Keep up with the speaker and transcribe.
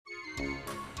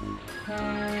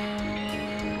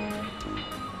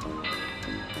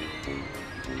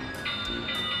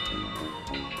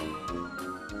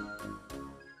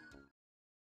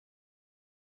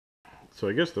So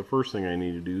I guess the first thing I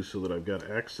need to do so that I've got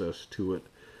access to it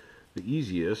the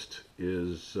easiest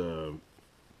is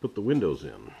put the windows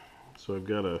in. So I've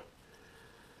got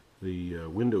the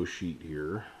window sheet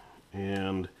here,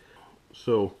 and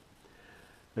so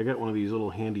I got one of these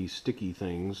little handy sticky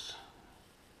things,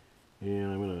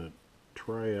 and I'm going to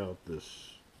try out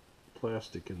this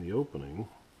plastic in the opening.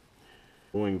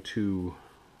 I'm going to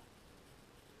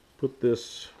put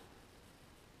this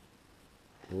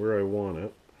where I want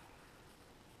it.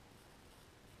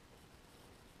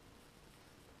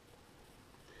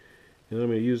 And I'm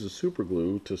going to use the super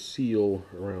glue to seal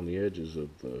around the edges of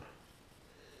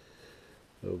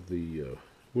the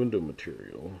window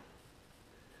material.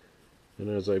 And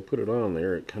as I put it on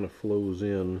there, it kind of flows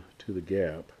in to the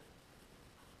gap.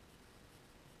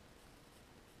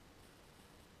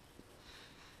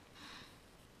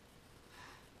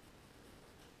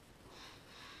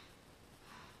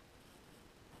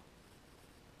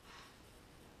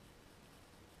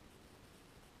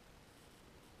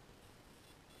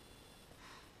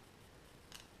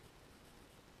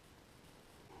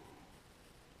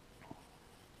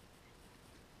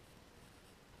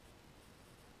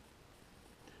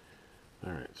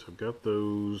 Alright, so I've got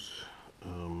those.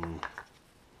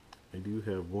 I do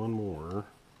have one more.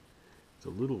 It's a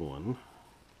little one.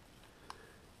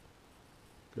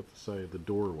 Got the side of the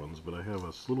door ones, but I have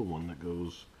this little one that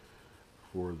goes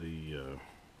for the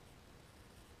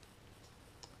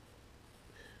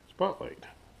spotlight.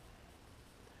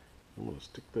 I'm going to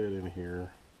stick that in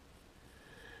here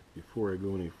before I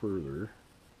go any further.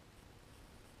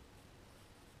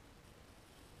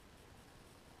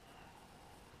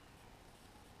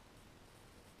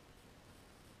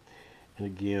 And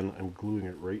again, I'm gluing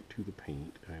it right to the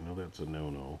paint. I know that's a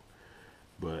no-no,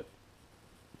 but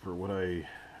for what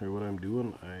I'm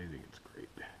doing, I think it's great.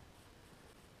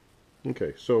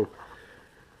 Okay, so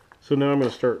now I'm going to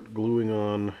start gluing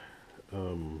on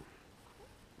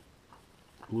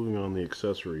the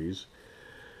accessories.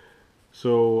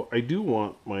 So I do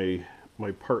want my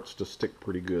parts to stick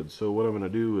pretty good. So what I'm going to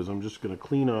do is I'm just going to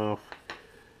clean off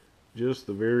just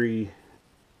the very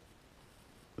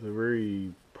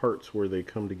parts where they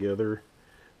come together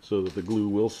so that the glue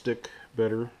will stick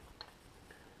better.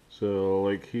 So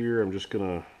like here, I'm just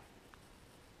gonna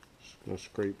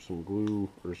scrape some glue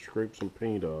or scrape some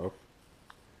paint off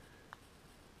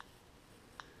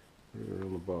right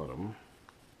on the bottom.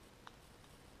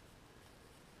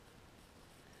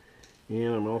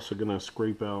 And I'm also gonna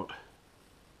scrape out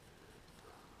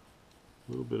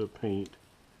a little bit of paint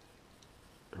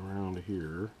around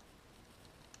here.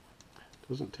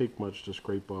 Doesn't take much to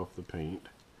scrape off the paint.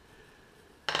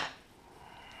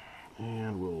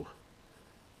 And we'll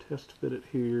test fit it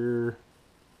here.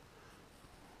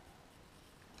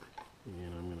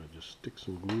 And I'm going to just stick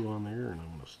some glue on there, and I'm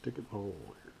going to stick it in the hole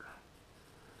here.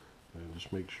 And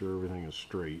just make sure everything is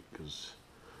straight, because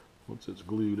once it's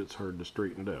glued, it's hard to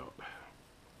straighten it out.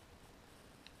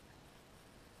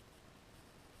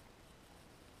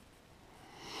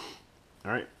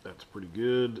 Alright, that's pretty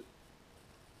good.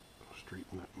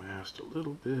 Straighten that mast a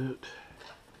little bit.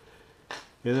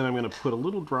 And then I'm going to put a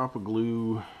little drop of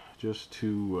glue just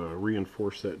to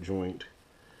reinforce that joint.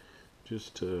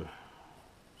 Just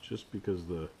because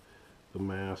the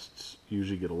masts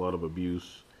usually get a lot of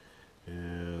abuse,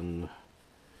 and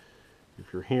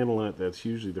if you're handling it, that's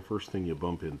usually the first thing you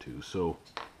bump into. So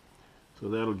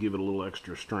that'll give it a little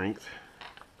extra strength.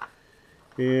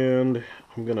 And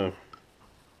I'm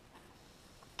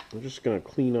just gonna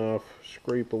clean off,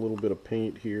 scrape a little bit of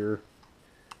paint here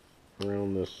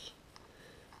around this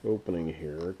opening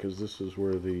here, because this is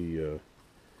where the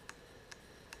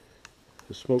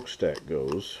smokestack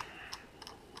goes,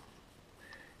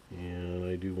 and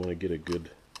I do want to get a good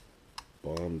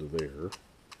bond there.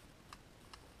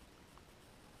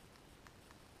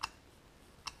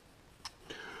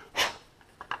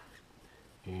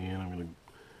 And I'm going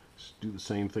to do the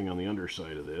same thing on the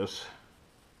underside of this.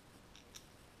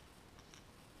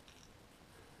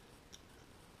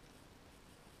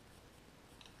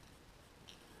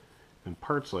 And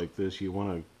parts like this, you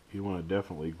want to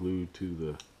definitely glue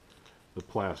to the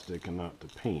plastic and not the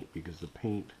paint, because the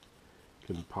paint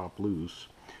can pop loose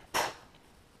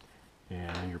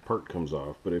and your part comes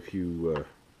off. But if you're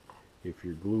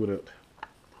gluing it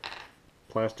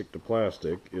plastic to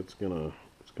plastic, it's gonna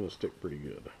stick pretty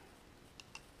good.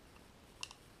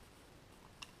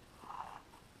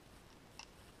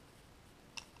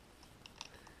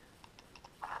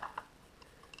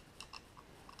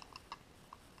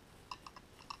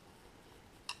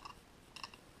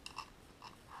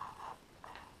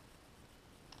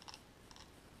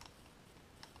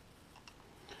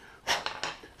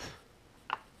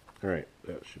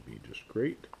 that should be just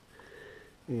great.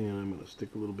 And I'm going to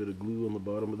stick a little bit of glue on the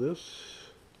bottom of this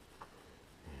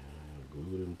and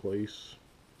glue it in place.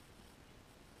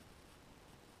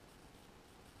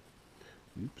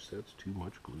 Oops, that's too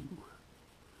much glue.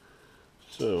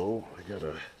 So I got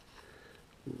a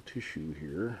little tissue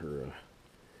here, or a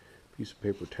piece of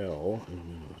paper towel, and I'm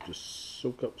going to just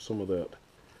soak up some of that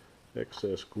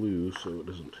excess glue so it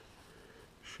doesn't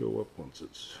show up once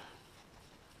it's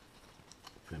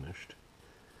finished.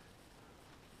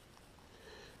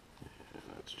 And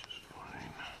that's just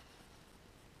fine.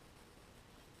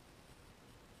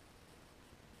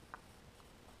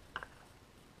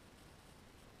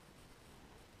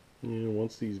 And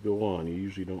once these go on, you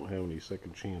usually don't have any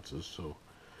second chances, so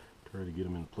try to get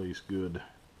them in place good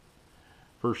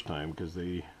first time, because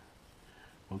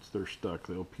once they're stuck,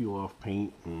 they'll peel off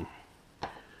paint and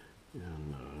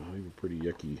leave a pretty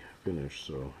yucky finish.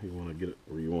 So you want to get it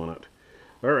where you want it.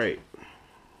 All right.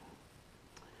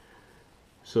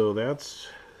 So that's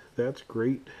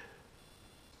great.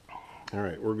 All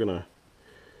right, we're gonna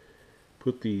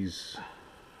put these.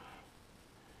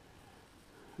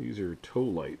 These are tow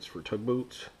lights for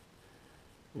tugboats.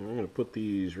 And we're gonna put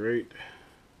these right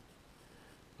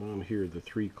on here, the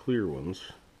 3 clear ones,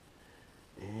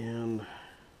 and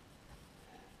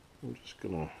I'm just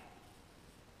gonna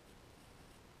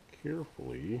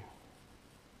carefully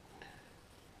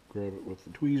grab it with the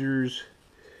tweezers,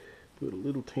 put a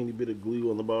little tiny bit of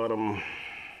glue on the bottom, and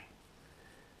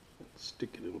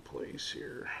stick it in place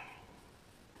here.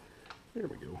 There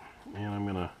we go. And I'm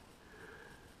gonna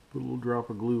put a little drop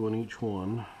of glue on each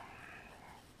one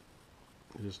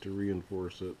just to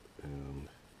reinforce it, and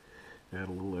add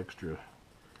a little extra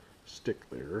stick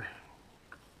there.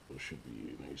 It should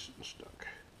be nice and stuck.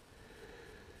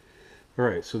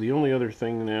 Alright, so the only other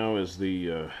thing now is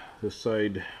the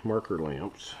side marker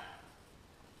lamps.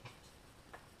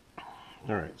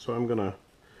 Alright, so I'm gonna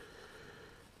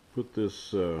put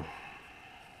this this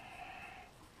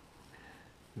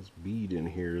bead in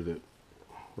here that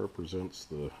represents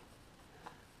the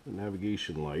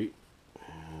navigation light,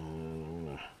 and I'm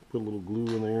gonna put a little glue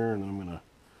in there, and then I'm gonna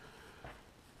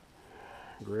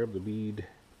grab the bead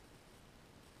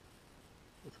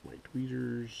with my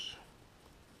tweezers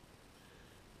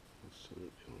and set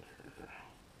it in there.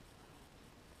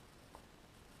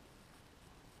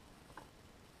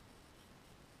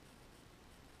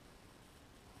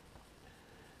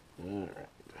 Alright.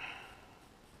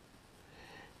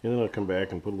 And then I'll come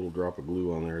back and put a little drop of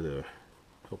glue on there to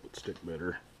help it stick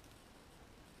better.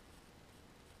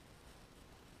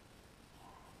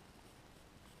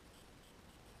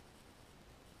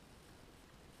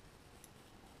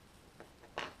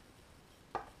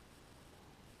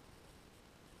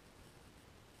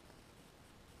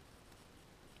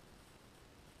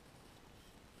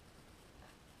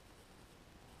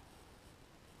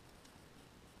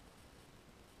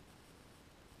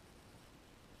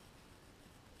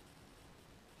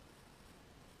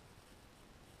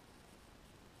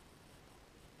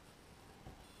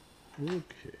 Okay.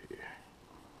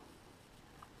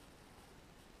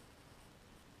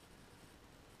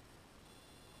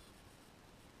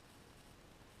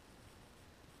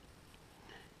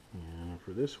 And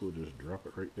for this, we'll just drop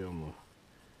it right down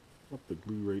up the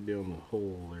glue right down the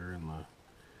hole there in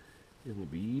the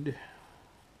bead.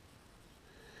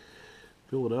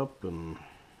 Fill it up, and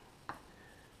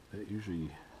that usually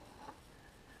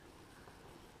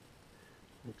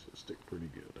makes it stick pretty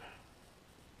good.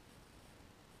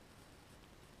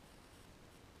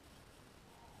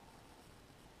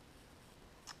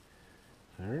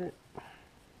 Alright.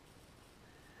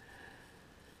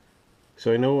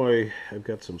 So I know I've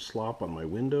got some slop on my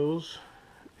windows,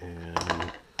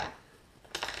 and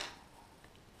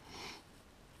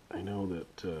I know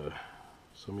that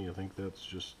some of you think that's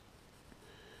just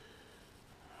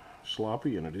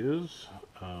sloppy, and it is.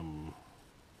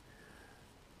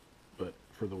 But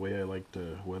for the way I like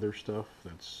to weather stuff,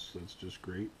 that's just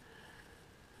great.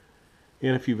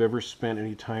 And if you've ever spent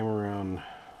any time around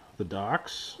the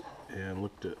docks and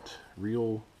looked at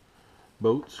real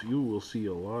boats, you will see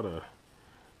a lot of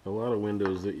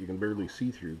windows that you can barely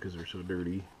see through because they're so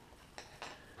dirty.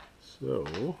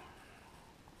 So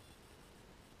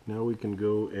now we can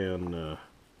go and I'm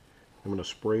going to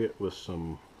spray it with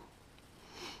some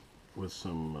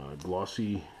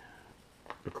glossy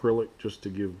acrylic, just to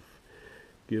give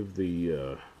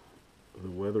the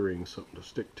weathering something to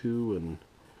stick to,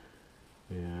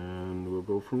 and we'll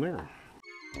go from there.